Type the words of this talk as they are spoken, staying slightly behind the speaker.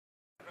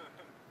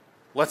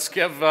Let's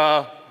give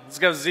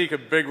Zeke a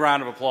big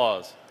round of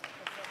applause.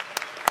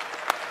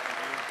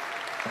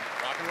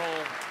 Rock and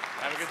roll.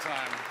 Have a good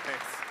time.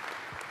 Thanks.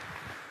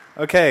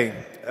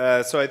 Okay,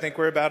 so I think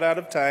we're about out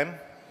of time.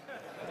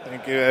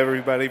 Thank you,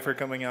 everybody, for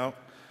coming out.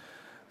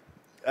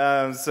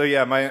 So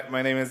yeah,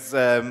 my name is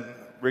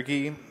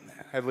Ricky,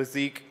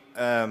 HeadlessZeke.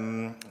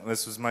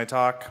 This was my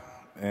talk,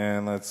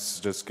 and let's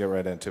just get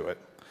right into it.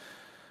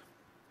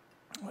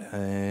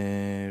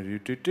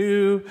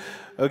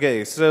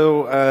 Okay,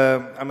 so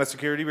I'm a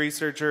security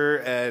researcher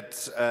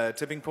at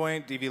Tipping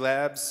Point, DV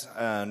Labs,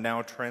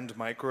 now Trend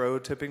Micro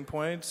Tipping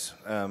Point,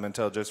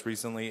 until just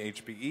recently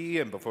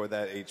HPE, and before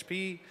that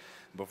HP,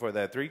 before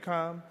that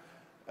 3Com.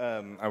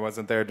 I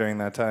wasn't there during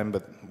that time,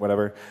 but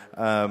whatever.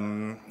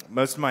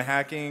 Most of my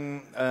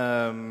hacking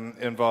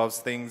involves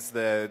things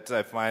that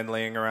I find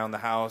laying around the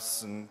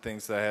house and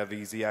things that I have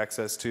easy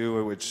access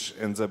to, which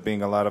ends up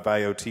being a lot of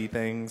IoT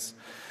things.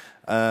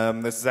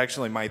 This is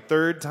actually my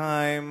third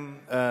time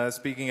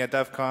speaking at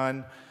DEF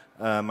CON.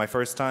 My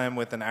first time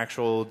with an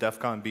actual DEF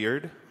CON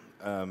beard.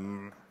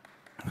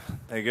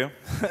 Thank you.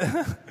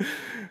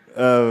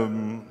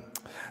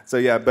 So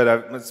yeah, but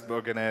I've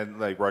spoken at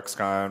like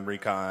RuxCon,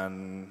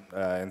 Recon,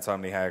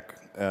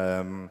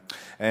 InsomniHack,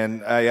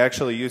 and I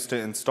actually used to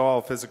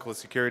install physical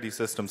security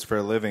systems for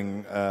a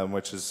living,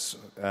 which is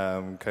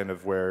kind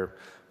of where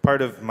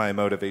part of my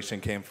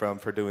motivation came from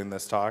for doing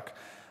this talk.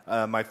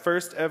 My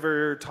first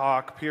ever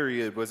talk,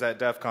 period, was at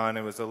DEF CON.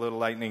 It was a little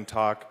lightning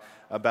talk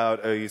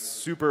about a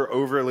super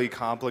overly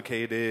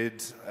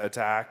complicated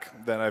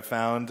attack that I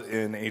found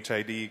in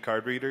HID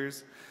card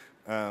readers.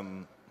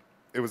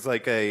 It was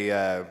like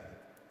a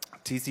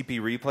TCP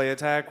replay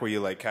attack where you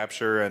like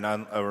capture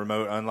a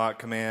remote unlock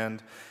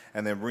command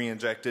and then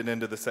re-inject it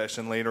into the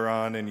session later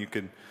on, and you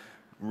could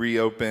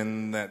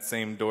reopen that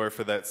same door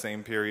for that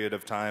same period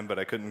of time, but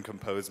I couldn't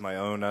compose my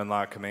own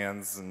unlock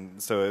commands, and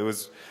so it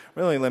was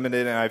really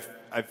limited, and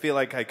I feel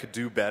like I could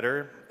do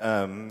better,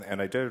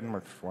 and I did,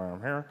 which is why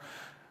I'm here.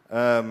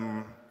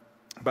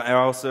 But I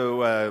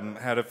also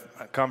had a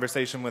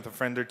conversation with a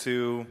friend or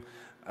two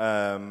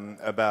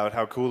about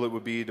how cool it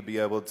would be to be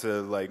able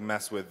to like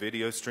mess with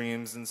video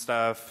streams and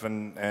stuff,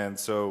 and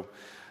so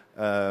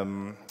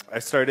I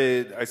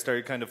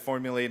started kind of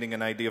formulating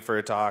an idea for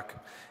a talk,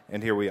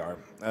 and here we are.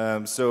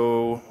 I'm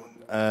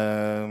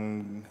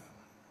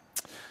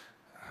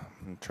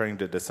trying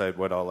to decide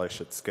what all I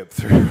should skip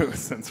through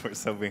since we're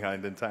so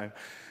behind in time.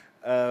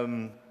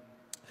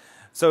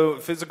 So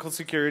physical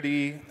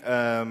security,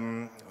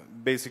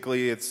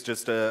 basically it's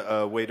just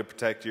a way to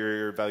protect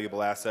your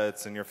valuable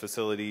assets and your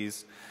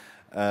facilities.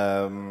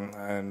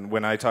 And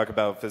when I talk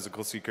about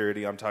physical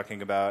security, I'm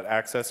talking about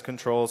access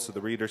control, so the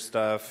reader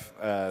stuff,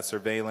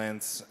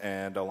 surveillance,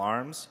 and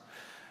alarms.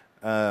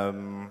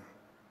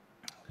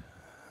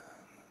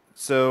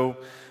 So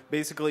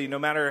basically, no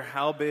matter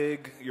how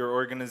big your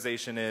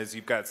organization is,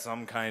 you've got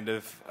some kind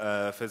of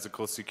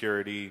physical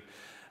security,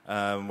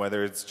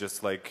 whether it's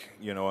just like,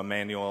 you know, a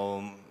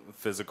manual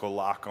physical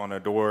lock on a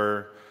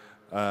door,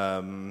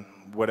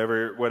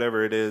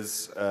 whatever it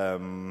is,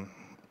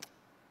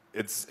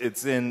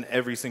 it's in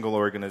every single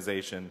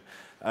organization.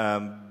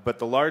 But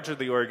the larger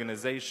the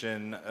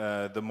organization,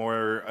 the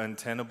more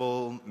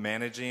untenable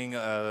managing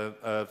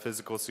a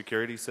physical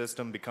security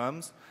system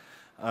becomes.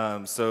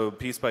 So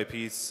piece by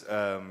piece,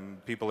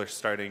 people are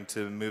starting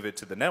to move it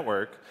to the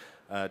network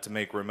to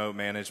make remote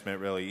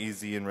management really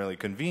easy and really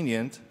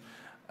convenient.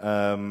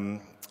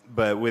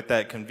 But with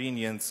that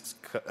convenience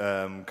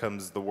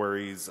comes the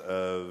worries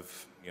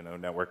of, you know,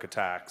 network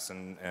attacks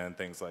and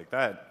things like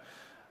that.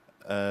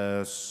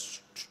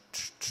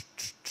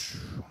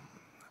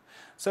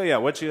 So yeah,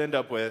 what you end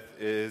up with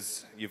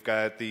is you've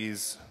got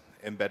these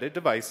embedded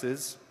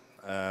devices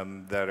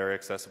that are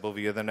accessible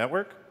via the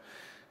network,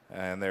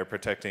 and they're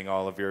protecting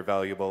all of your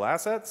valuable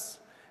assets,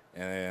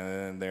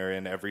 and they're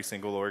in every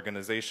single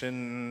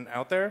organization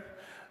out there.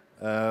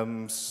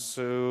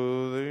 So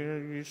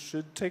you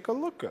should take a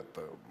look at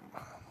them.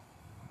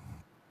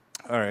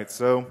 All right,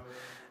 so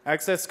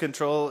access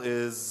control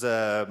is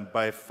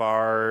by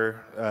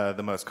far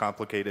the most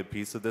complicated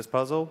piece of this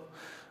puzzle.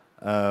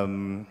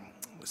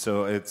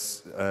 So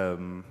it's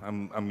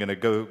I'm going to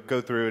go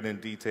through it in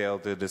detail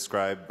to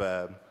describe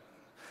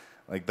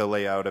like the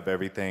layout of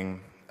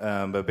everything.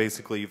 But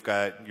basically, you've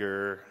got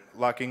your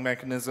locking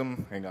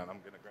mechanism. Hang on, I'm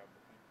going to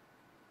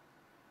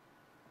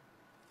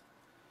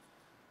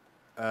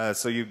grab.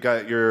 So you've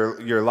got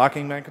your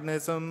locking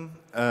mechanism,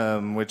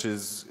 which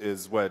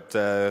is what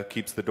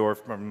keeps the door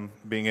from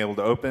being able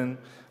to open.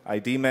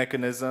 ID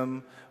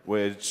mechanism,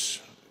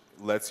 which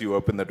lets you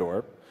open the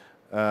door.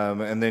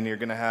 And then you're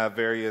going to have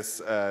various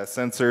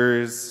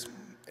sensors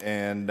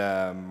and,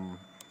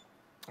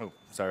 oh,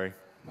 sorry.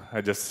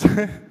 I just,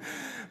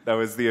 that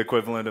was the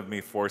equivalent of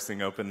me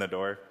forcing open the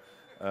door.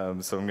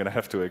 So I'm going to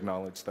have to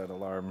acknowledge that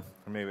alarm.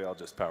 Or maybe I'll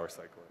just power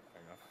cycle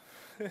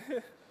it. Hang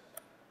on.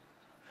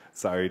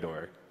 Sorry,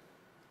 door.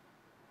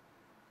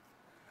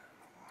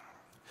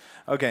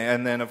 Okay,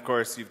 and then of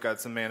course you've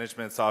got some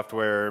management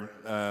software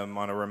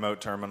on a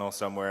remote terminal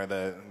somewhere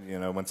that, you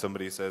know, when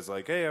somebody says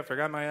like, hey, I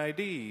forgot my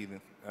ID,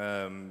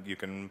 you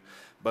can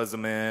buzz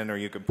them in, or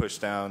you can push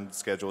down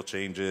schedule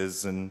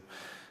changes and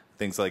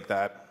things like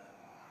that.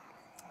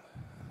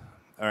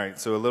 All right,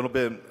 so a little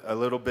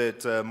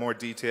bit more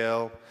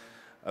detail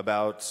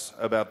about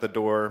the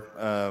door.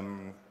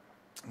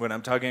 When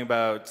I'm talking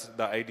about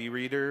the ID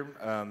reader,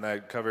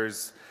 that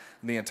covers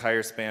the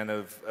entire span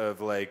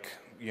of like,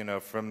 you know,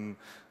 from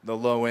the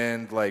low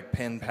end like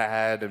pin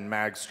pad and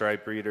mag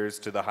stripe readers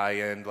to the high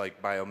end like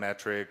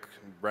biometric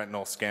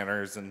retinal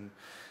scanners and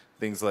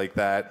things like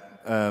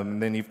that.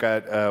 Then you've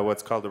got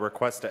what's called a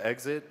request to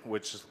exit,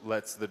 which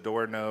lets the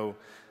door know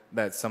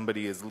that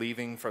somebody is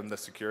leaving from the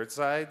secured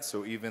side.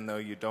 So even though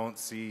you don't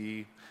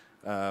see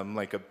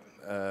like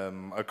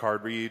a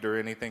card read or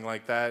anything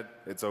like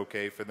that, it's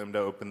okay for them to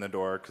open the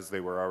door because they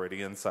were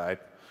already inside.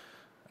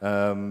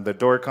 The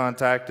door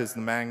contact is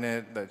the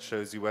magnet that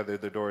shows you whether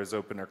the door is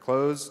open or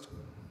closed.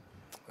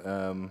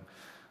 The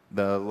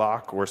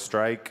lock or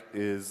strike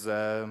is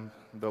the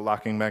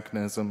locking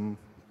mechanism,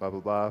 blah,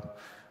 blah,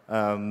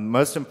 blah.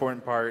 Most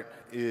important part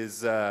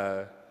is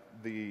the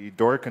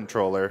door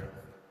controller.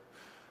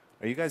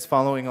 Are you guys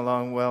following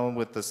along well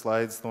with the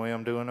slides the way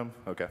I'm doing them?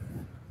 Okay.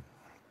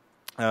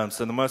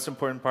 So the most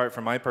important part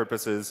for my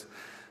purposes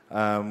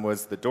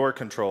was the door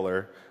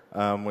controller,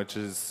 which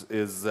is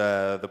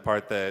the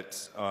part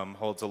that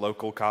holds a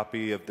local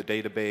copy of the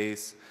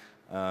database.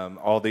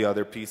 All the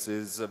other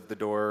pieces of the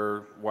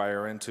door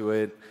wire into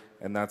it,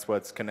 and that's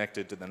what's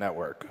connected to the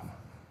network.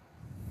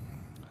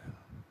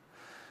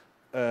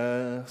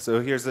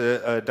 So here's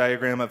a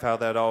diagram of how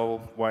that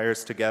all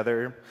wires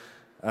together.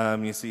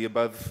 You see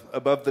above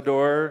the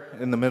door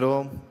in the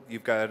middle,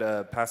 you've got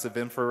a passive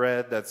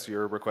infrared. That's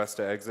your request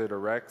to exit or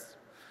REX.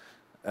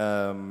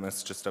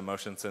 It's just a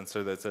motion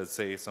sensor that says,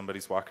 say,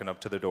 somebody's walking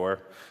up to the door.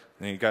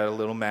 And you got a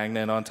little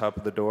magnet on top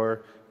of the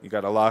door. You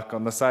got a lock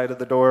on the side of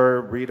the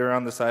door, reader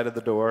on the side of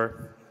the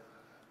door.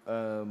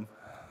 Hang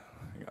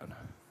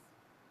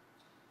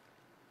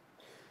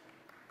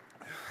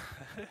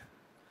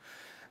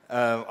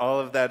on. All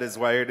of that is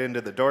wired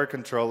into the door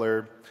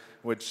controller,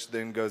 which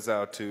then goes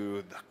out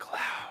to the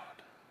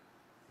cloud,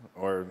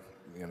 or,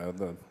 you know,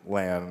 the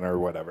LAN or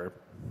whatever.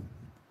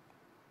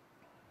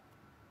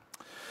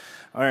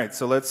 All right,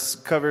 so let's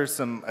cover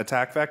some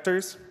attack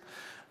vectors.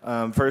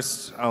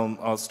 First,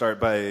 I'll start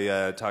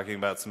by talking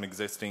about some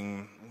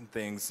existing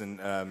things and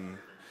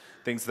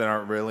things that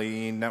aren't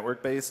really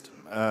network-based.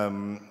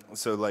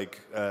 So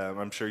like,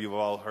 I'm sure you've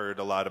all heard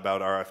a lot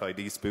about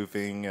RFID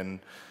spoofing and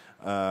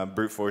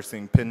brute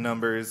forcing PIN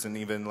numbers, and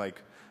even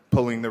like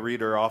pulling the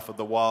reader off of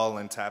the wall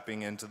and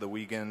tapping into the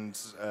weekend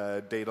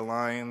data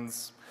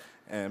lines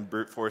and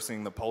brute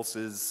forcing the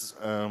pulses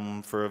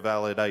for a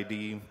valid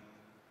ID.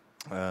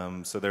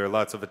 So there are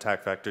lots of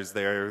attack vectors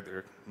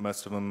there.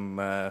 Most of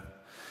them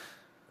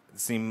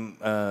seem,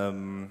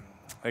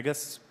 I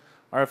guess,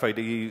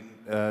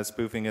 RFID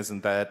spoofing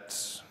isn't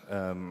that,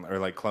 or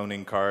like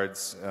cloning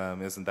cards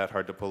isn't that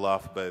hard to pull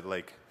off, but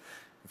like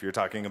if you're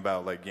talking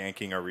about like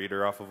yanking a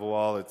reader off of a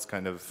wall, it's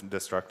kind of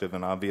destructive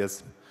and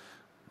obvious.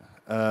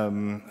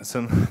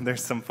 So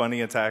there's some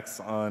funny attacks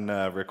on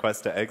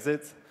request to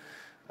exit.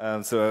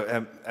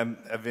 So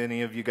have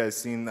any of you guys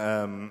seen,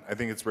 I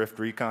think it's Rift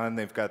Recon,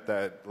 they've got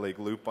that like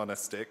loop on a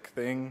stick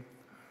thing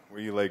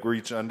where you like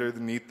reach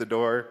underneath the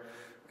door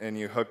and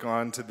you hook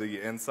on to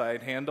the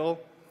inside handle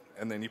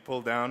and then you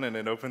pull down and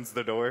it opens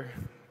the door.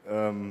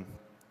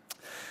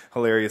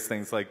 Hilarious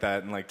things like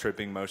that, and like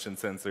tripping motion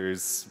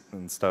sensors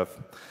and stuff.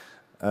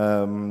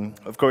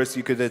 Of course,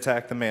 you could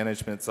attack the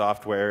management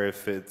software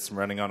if it's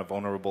running on a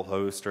vulnerable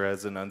host or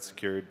has an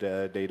unsecured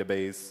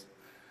database.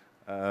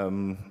 A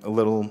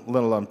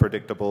little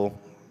unpredictable.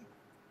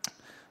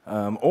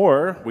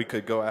 Or we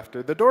could go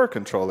after the door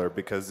controller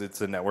because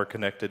it's a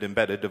network-connected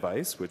embedded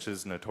device, which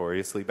is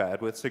notoriously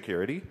bad with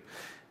security.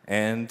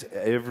 And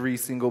every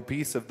single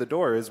piece of the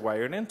door is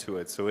wired into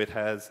it. So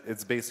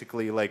it's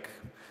basically like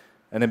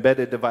an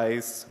embedded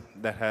device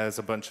that has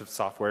a bunch of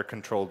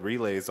software-controlled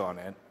relays on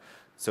it.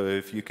 So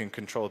if you can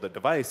control the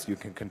device, you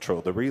can control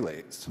the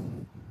relays.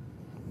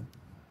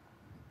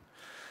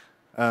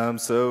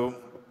 So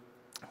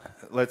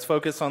let's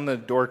focus on the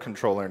door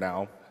controller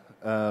now.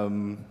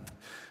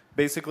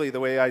 Basically, the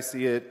way I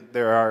see it,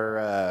 there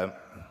are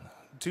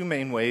two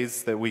main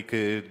ways that we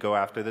could go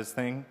after this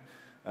thing.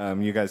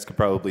 You guys could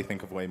probably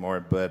think of way more,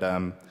 but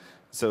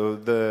so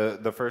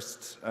the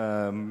first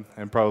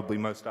and probably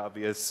most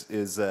obvious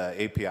is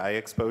API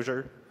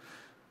exposure.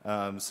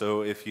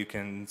 So if you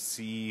can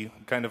see,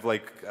 kind of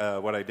like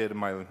what I did in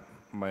my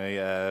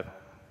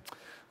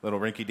little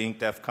rinky-dink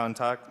def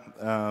contact,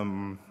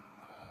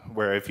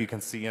 where if you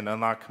can see an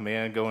unlock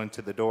command go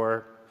into the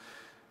door,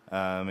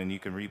 and you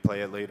can replay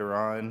it later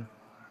on.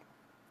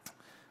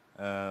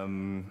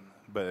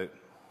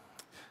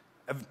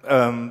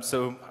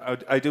 So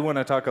I do want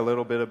to talk a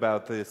little bit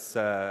about this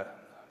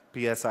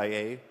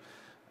PSIA,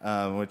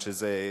 which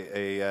is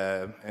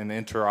an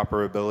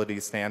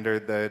interoperability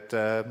standard that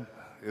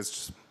is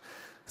just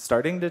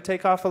starting to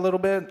take off a little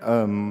bit.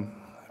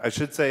 I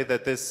should say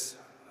that this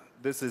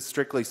is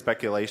strictly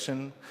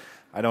speculation.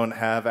 I don't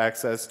have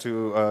access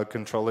to a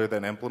controller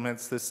that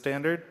implements this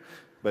standard,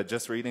 but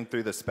just reading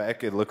through the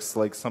spec, it looks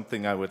like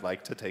something I would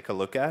like to take a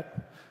look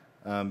at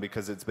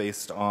because it's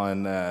based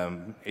on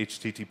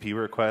HTTP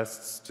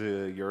requests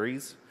to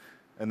URIs.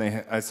 And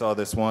I saw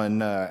this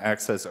one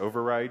access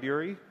override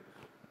URI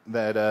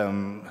that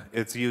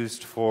it's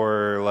used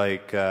for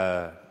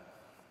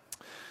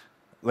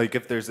like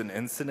if there's an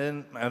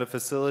incident at a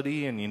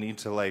facility and you need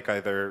to like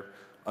either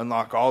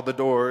unlock all the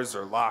doors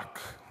or lock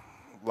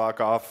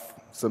off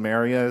some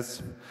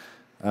areas,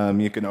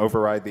 you can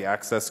override the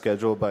access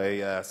schedule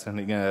by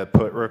sending a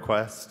put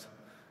request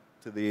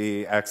to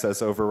the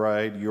access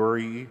override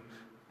URI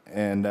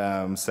and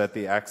set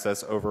the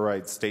access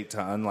override state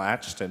to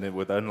unlatched, and it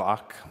would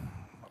unlock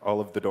all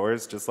of the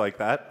doors just like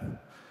that.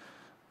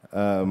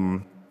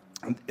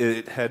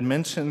 It had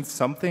mentioned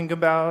something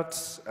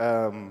about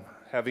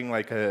having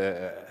like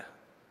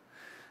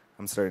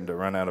I'm starting to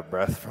run out of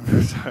breath from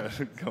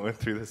going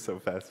through this so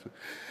fast.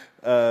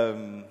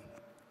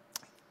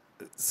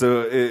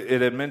 So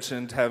it had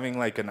mentioned having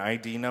like an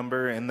ID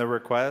number in the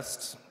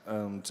request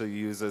to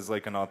use as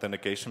like an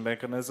authentication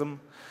mechanism,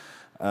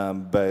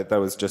 but that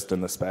was just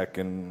in the spec,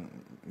 and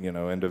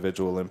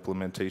individual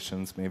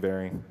implementations may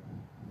vary.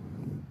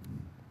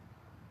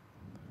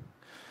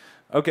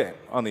 Okay,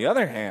 on the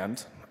other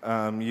hand,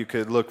 you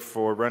could look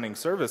for running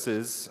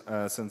services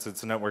since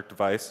it's a network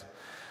device.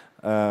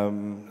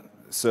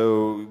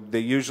 So they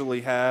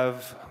usually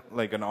have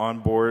like an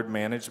onboard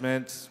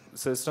management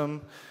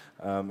system.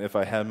 If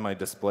I had my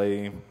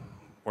display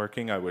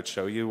working, I would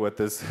show you what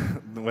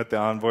the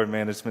onboard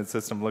management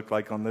system looked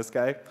like on this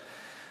guy.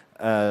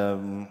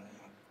 So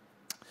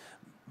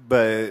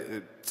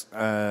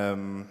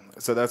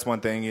that's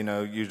one thing,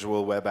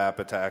 usual web app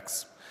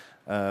attacks.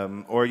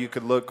 Or you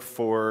could look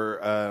for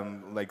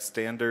like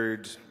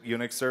standard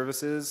Unix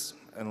services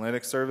and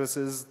Linux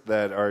services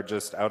that are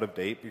just out of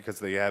date because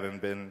they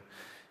haven't been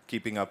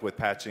keeping up with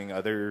patching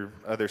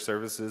other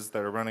services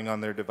that are running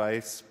on their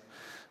device.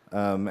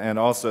 And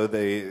also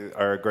they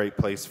are a great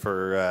place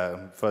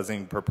for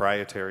fuzzing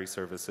proprietary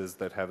services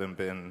that haven't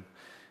been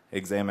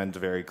examined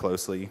very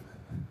closely,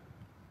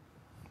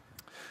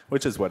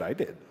 which is what I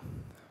did.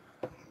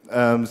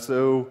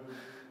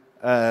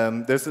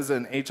 This is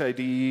an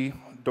HID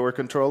door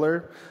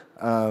controller.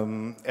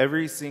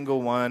 Every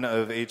single one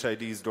of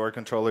HID's door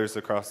controllers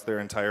across their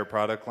entire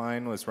product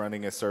line was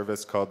running a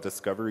service called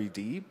Discovery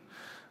D,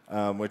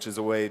 which is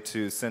a way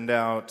to send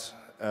out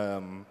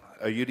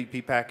a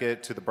UDP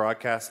packet to the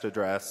broadcast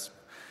address,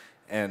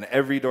 and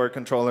every door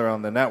controller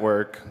on the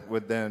network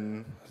would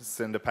then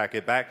send a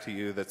packet back to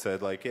you that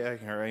said like, yeah,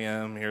 here I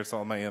am, here's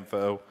all my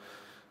info,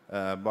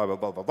 blah, blah,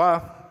 blah, blah,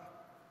 blah.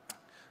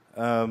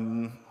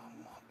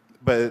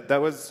 But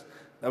that was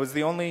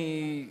the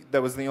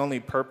only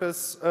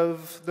purpose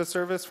of the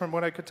service from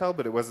what I could tell,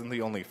 but it wasn't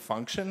the only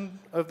function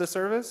of the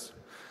service.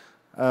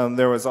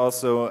 There was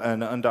also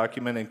an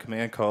undocumented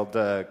command called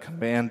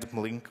command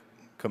blink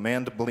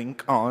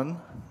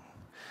on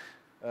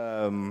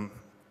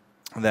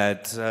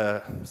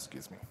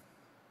excuse me.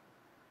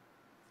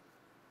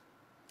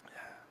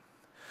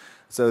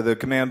 So the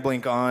command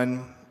blink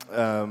on,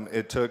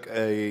 it took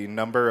a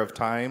number of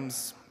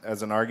times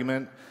as an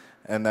argument,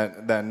 and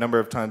that number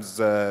of times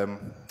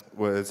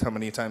was how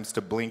many times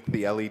to blink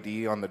the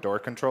LED on the door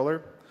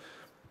controller.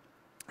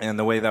 And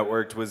the way that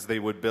worked was they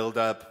would build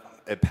up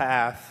a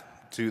path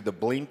to the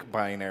blink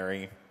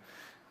binary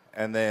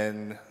and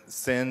then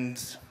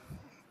send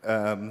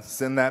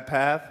that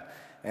path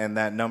and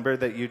that number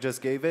that you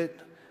just gave it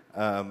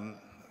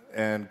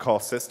and call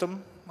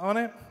system on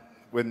it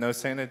with no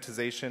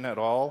sanitization at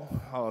all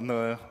on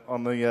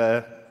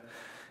the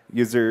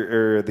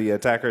user or the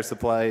attacker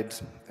supplied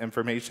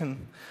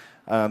information.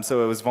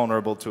 So it was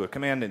vulnerable to a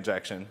command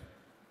injection.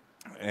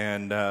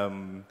 And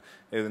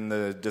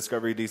the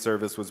Discovery D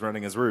service was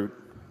running as root.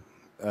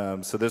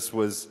 So this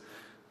was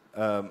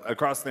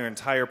across their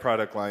entire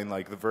product line,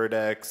 like the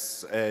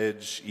Vertex,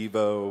 Edge,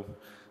 Evo,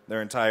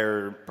 their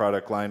entire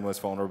product line was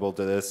vulnerable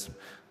to this.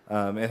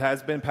 It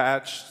has been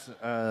patched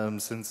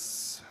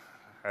since,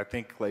 I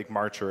think, like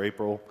March or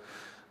April.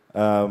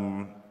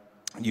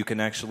 You can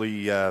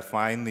actually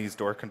find these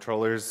door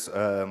controllers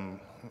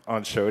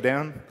on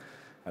Showdown.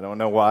 I don't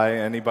know why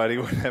anybody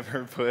would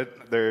ever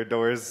put their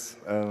doors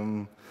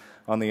on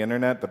the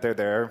internet, but they're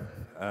there.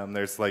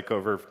 There's like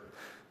over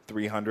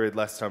 300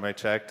 last time I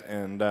checked,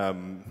 and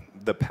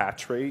the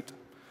patch rate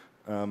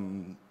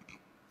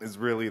is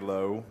really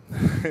low,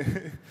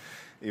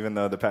 even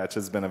though the patch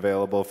has been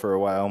available for a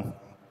while.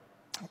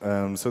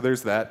 So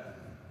there's that.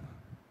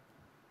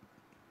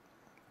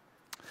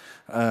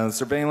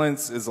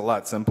 Surveillance is a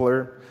lot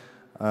simpler.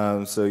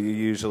 So you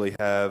usually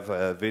have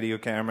a video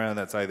camera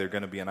that's either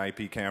going to be an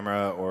IP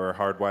camera or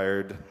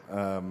hardwired,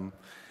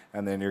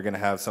 and then you're going to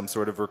have some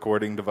sort of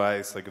recording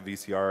device like a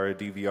VCR or a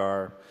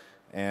DVR,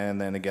 and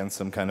then again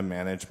some kind of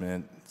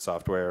management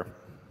software.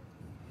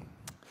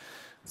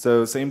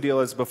 So same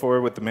deal as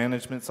before with the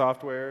management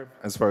software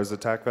as far as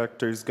attack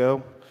vectors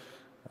go.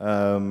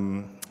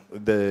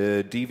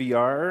 The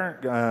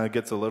DVR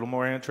gets a little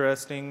more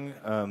interesting.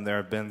 There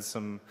have been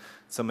some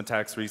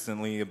attacks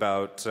recently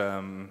about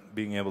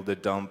being able to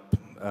dump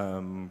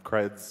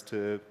creds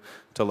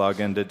to log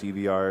into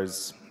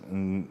DVRs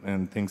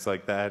and things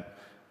like that.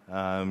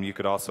 You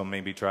could also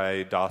maybe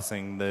try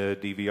DOSing the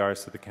DVR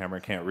so the camera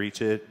can't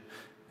reach it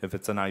if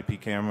it's an IP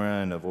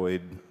camera and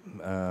avoid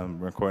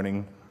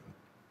recording.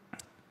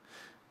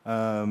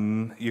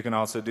 You can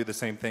also do the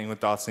same thing with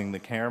DOSing the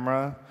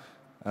camera,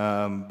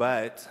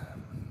 but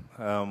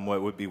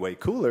what would be way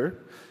cooler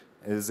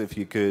is if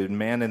you could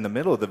man in the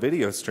middle of the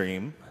video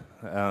stream,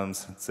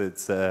 since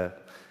it's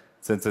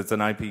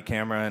an IP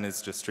camera and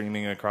it's just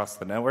streaming across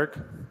the network.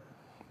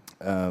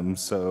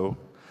 So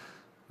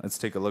let's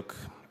take a look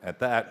at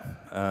that.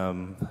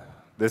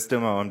 This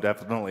demo I'm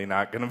definitely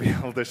not going to be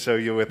able to show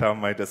you without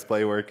my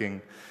display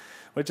working,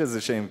 which is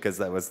a shame because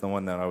that was the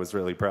one that I was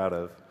really proud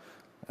of.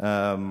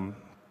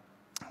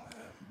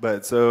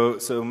 But so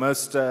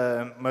most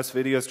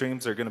video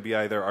streams are going to be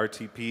either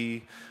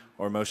RTP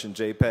or motion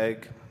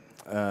JPEG.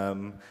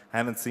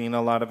 Haven't seen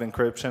a lot of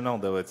encryption,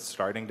 although it's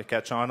starting to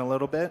catch on a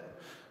little bit.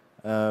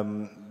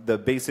 The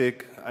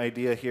basic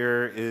idea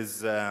here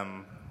is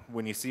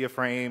when you see a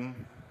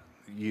frame,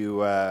 you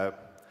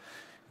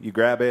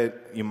grab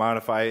it, you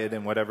modify it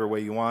in whatever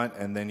way you want,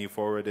 and then you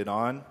forward it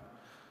on.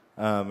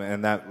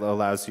 And that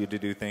allows you to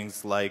do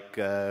things like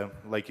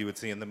you would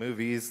see in the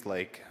movies,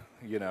 like,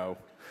 you know,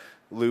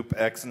 loop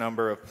X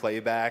number of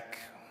playback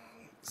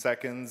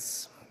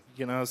seconds,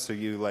 you know, so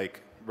you like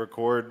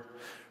record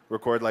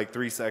like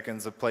 3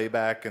 seconds of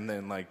playback and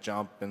then like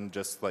jump and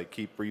just like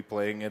keep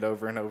replaying it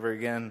over and over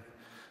again.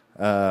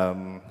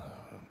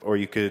 Or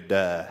you could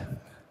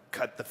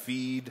cut the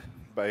feed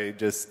by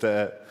just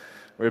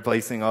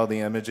replacing all the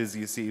images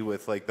you see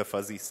with like the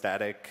fuzzy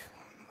static.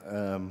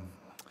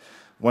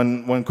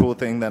 One cool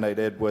thing that I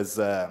did was,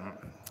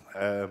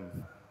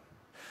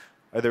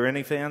 are there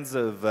any fans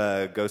of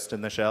Ghost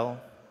in the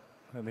Shell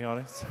in the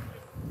audience?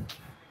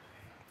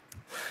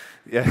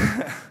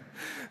 Yeah.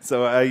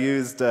 So I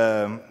used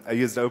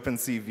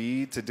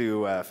OpenCV to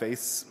do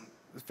face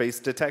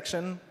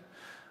detection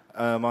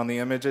on the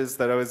images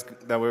that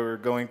we were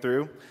going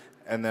through,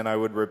 and then I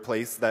would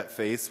replace that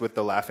face with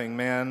the Laughing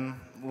Man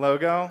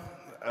logo,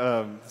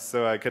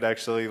 so I could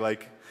actually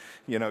like,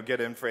 you know, get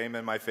in frame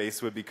and my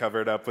face would be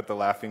covered up with the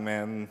Laughing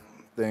Man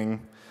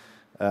thing.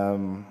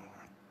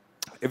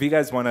 If you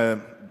guys want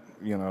to,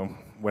 you know,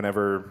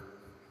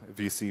 if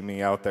you see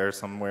me out there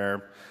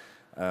somewhere,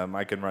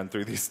 I can run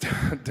through these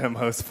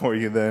demos for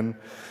you then.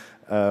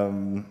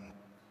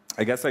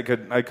 I guess I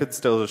could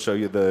still show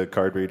you the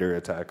card reader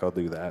attack. I'll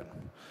do that.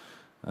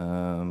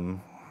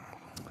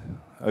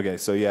 Okay,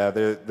 so yeah,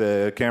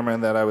 the camera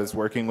that I was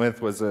working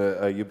with was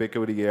a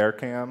Ubiquiti Air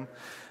Cam.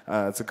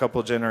 It's a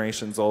couple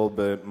generations old,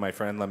 but my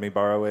friend let me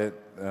borrow it.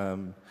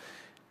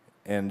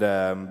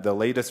 The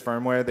latest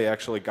firmware, they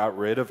actually got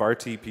rid of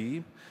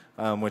RTP,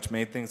 which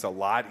made things a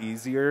lot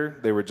easier.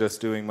 They were just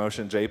doing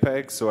motion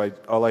JPEG, so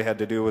all I had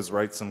to do was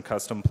write some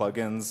custom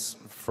plugins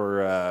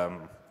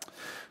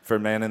for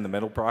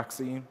man-in-the-middle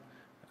proxy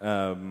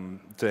to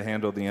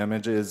handle the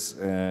images,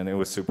 and it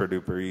was super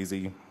duper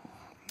easy.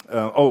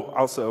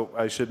 Also,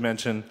 I should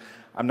mention,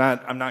 I'm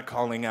not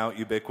calling out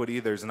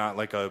Ubiquiti. There's not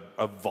like a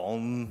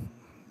vuln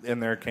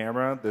in their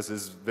camera. This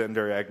is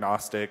vendor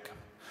agnostic.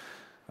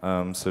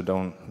 So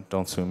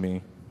don't sue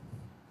me.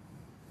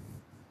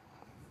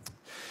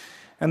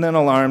 And then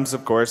alarms,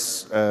 of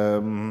course.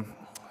 So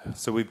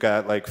we've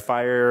got like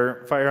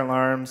fire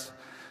alarms,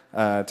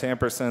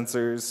 tamper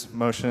sensors,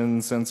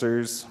 motion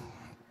sensors.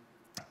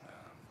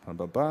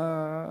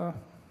 I'm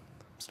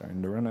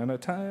starting to run out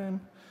of time.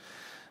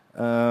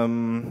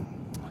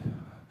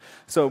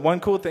 So one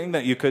cool thing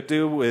that you could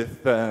do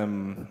with a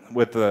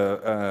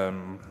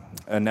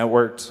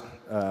networked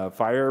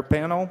fire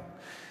panel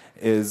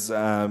is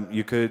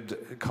you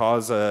could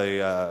cause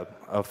a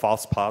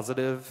false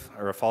positive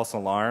or a false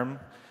alarm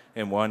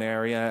in one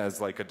area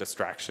as like a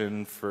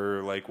distraction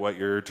for like what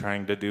you're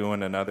trying to do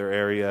in another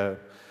area,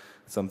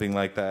 something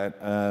like that.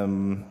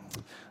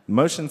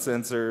 Motion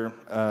sensor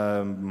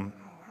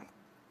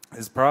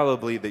is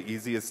probably the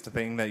easiest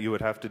thing that you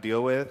would have to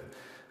deal with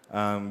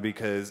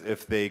because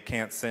if they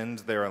can't send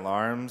their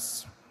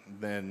alarms,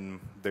 then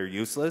they're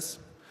useless.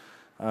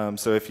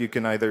 So if you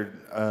can either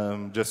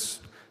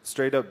just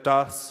straight up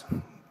DOS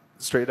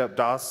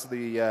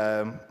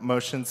the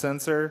motion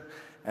sensor,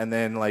 and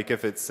then like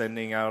if it's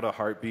sending out a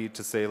heartbeat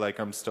to say like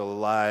I'm still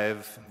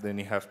alive, then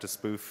you have to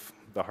spoof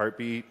the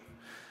heartbeat.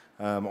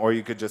 Or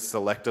you could just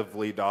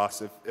selectively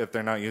DOS if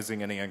they're not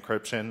using any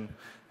encryption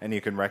and you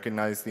can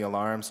recognize the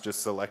alarms,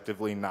 just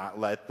selectively not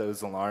let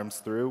those alarms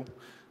through,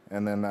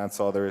 and then that's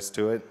all there is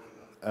to it.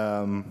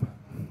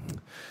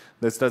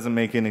 This doesn't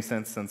make any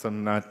sense since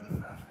I'm not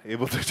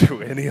able to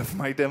do any of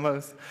my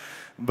demos,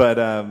 but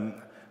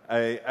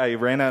I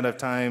ran out of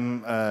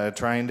time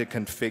trying to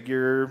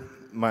configure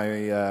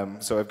my.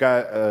 So I've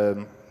got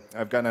an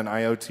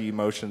IoT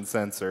motion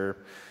sensor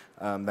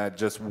that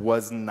just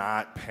was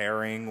not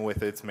pairing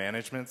with its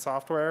management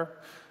software.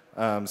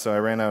 So I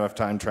ran out of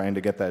time trying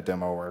to get that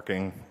demo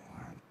working.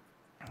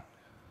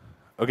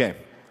 Okay,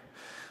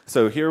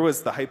 so here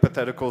was the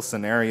hypothetical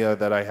scenario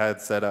that I had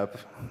set up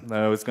that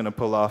I was going to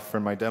pull off for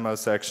my demo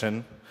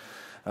section.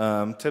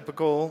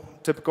 Typical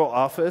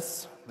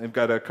office. They've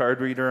got a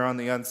card reader on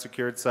the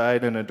unsecured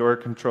side and a door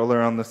controller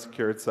on the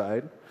secured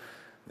side.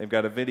 They've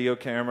got a video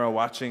camera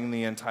watching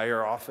the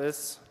entire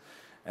office.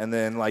 And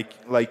then,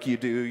 like you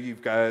do,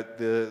 you've got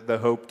the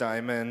Hope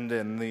Diamond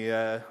and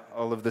the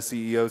all of the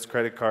CEO's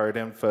credit card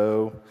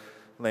info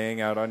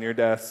laying out on your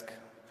desk,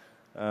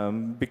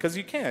 because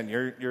you can.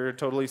 You're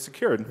totally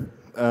secured.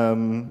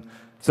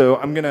 So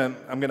I'm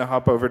gonna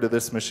hop over to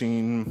this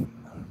machine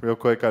real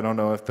quick. I don't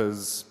know if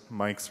those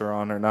mics are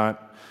on or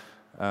not,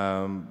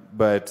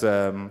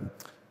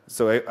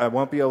 so I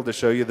won't be able to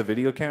show you the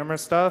video camera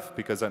stuff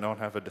because I don't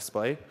have a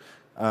display.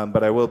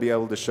 But I will be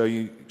able to show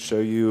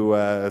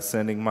you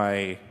sending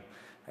my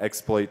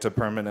exploit to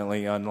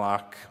permanently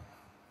unlock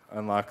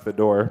the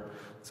door.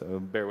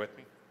 So bear with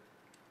me.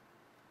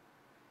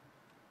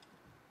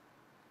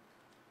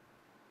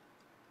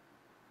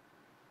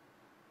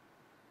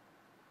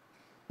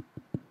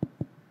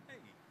 Hey.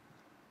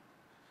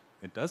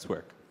 It does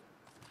work.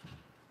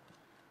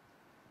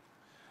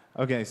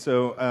 Okay,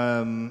 so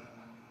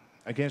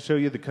I can't show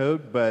you the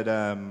code, but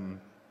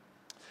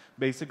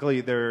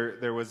basically,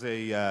 there was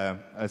a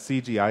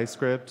CGI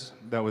script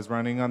that was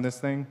running on this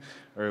thing,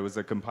 or it was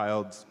a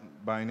compiled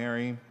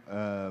binary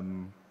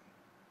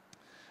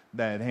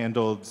that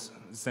handled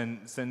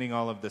sending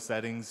all of the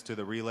settings to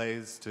the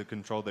relays to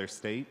control their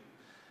state.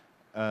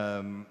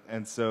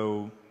 And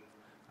so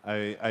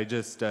I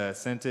just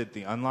sent it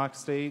the unlock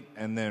state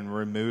and then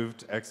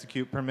removed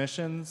execute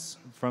permissions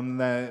from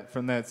that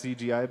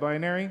CGI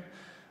binary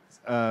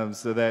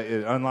so that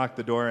it unlocked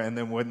the door and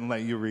then wouldn't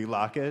let you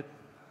relock it.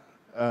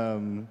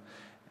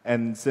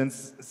 And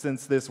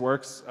since this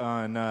works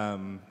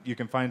on, you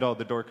can find all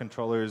the door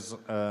controllers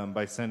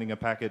by sending a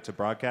packet to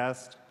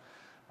broadcast.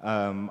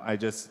 I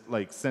just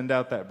send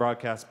out that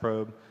broadcast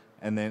probe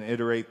and then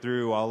iterate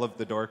through all of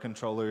the door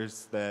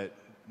controllers that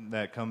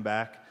come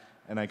back,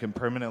 and I can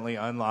permanently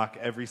unlock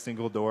every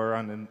single door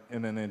in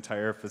an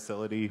entire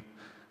facility.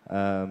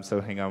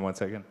 So hang on one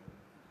second.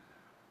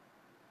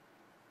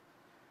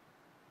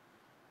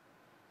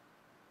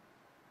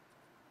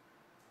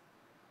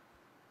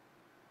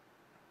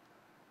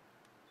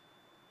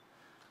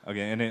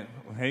 Okay, and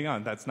hang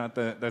on, that's not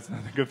the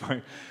good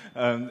part.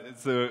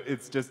 So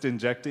it's just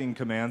injecting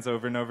commands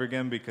over and over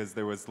again because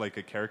there was like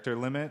a character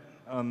limit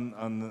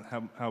on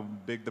how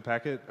big the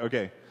packet.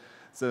 Okay,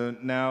 so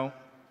now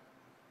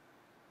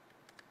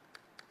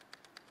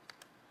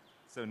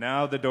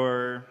the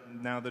door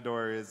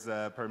is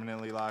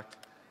permanently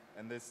locked,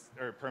 and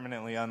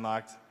permanently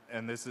unlocked,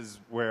 and this is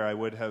where I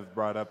would have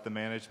brought up the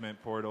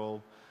management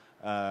portal.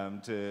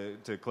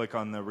 To click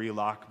on the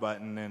relock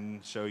button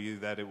and show you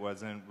that it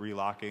wasn't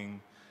relocking.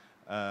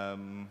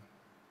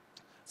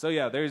 So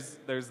yeah, there's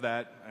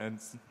that. And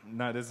it's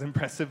not as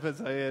impressive as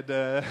I had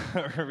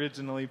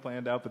originally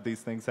planned out, but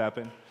these things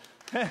happen.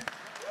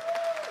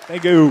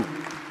 Thank you.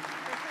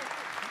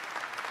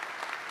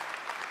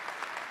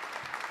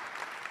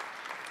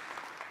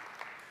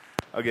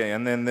 Okay,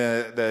 and then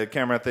the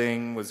camera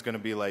thing was going to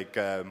be like,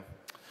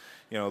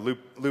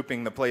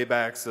 looping the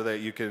playback so that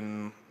you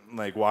can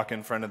walk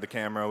in front of the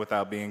camera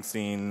without being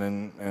seen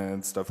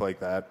and stuff like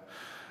that.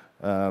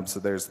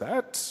 So there's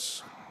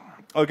that.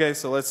 Okay,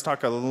 so let's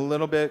talk a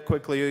little bit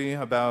quickly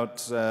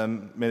about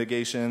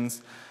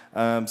mitigations.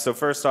 So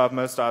first off,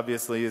 most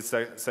obviously, is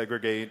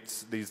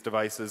segregate these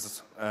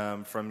devices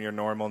from your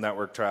normal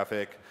network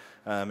traffic.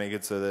 Make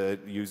it so that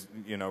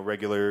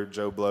regular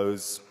Joe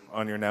Blows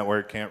on your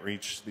network can't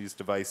reach these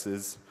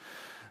devices.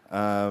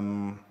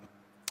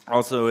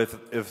 Also,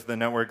 if the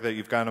network that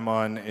you've got them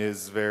on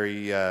is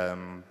very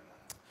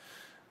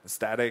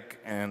static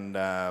and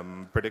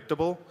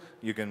predictable,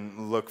 you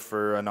can look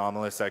for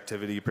anomalous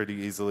activity pretty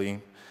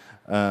easily.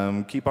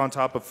 Keep on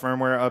top of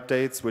firmware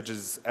updates, which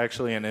is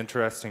actually an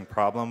interesting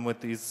problem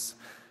with these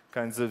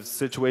kinds of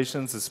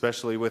situations,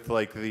 especially with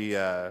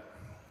the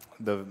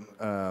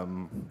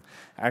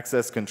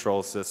access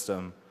control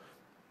system,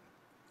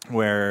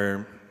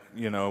 where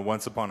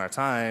once upon a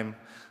time,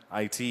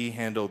 IT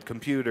handled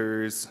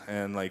computers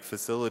and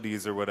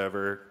facilities or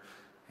whatever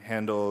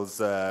handles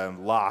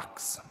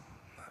locks.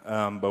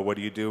 But what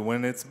do you do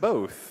when it's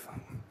both?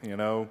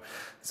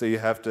 So you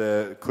have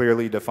to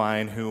clearly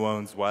define who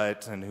owns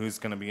what and who's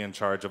going to be in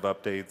charge of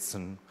updates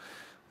and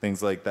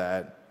things like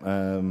that.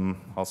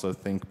 Also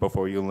think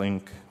before you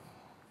link.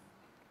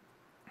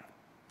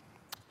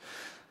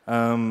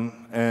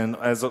 And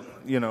as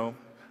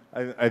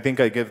I think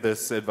I give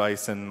this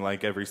advice in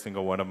every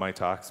single one of my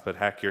talks, but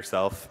hack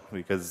yourself,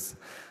 because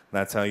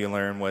that's how you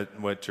learn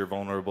what you're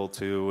vulnerable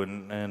to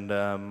and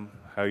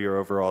how your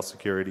overall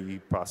security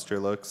posture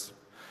looks.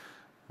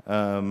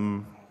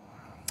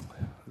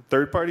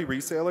 Third-party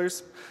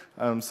resellers.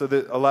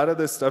 So a lot of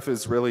this stuff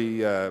is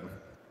really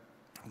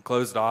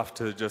closed off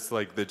to just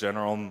the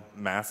general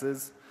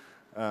masses.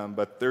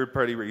 but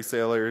third-party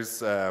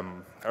resellers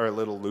are a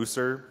little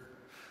looser.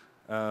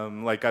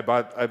 Like I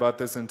bought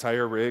this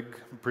entire rig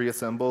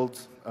pre-assembled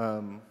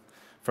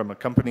from a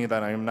company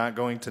that I'm not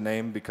going to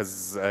name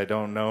because I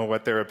don't know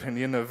what their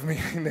opinion of me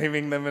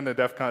naming them in a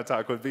DEF CON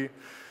talk would be.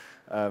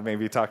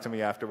 Maybe talk to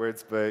me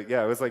afterwards. But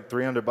yeah, it was like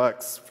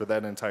 $300 for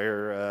that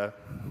entire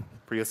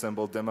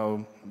pre-assembled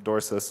demo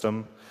door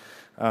system.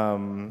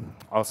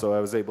 Also, I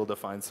was able to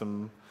find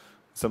some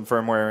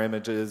firmware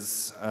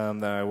images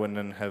that I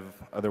wouldn't have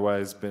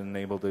otherwise been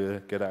able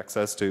to get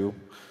access to.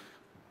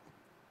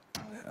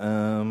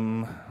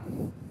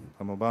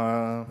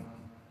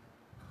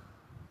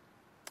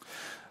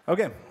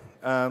 Okay,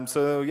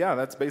 so yeah,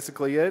 that's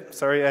basically it.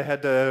 Sorry I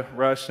had to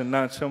rush and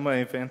not show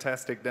my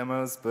fantastic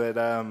demos, but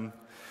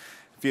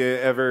if you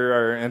ever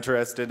are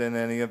interested in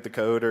any of the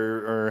code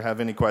or have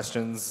any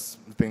questions,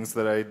 things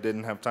that I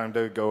didn't have time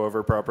to go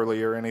over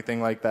properly or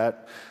anything like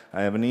that,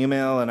 I have an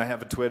email and I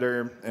have a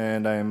Twitter,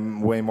 and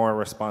I'm way more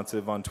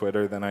responsive on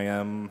Twitter than I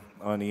am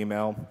on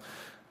email.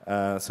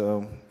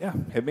 So yeah,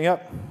 hit me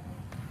up.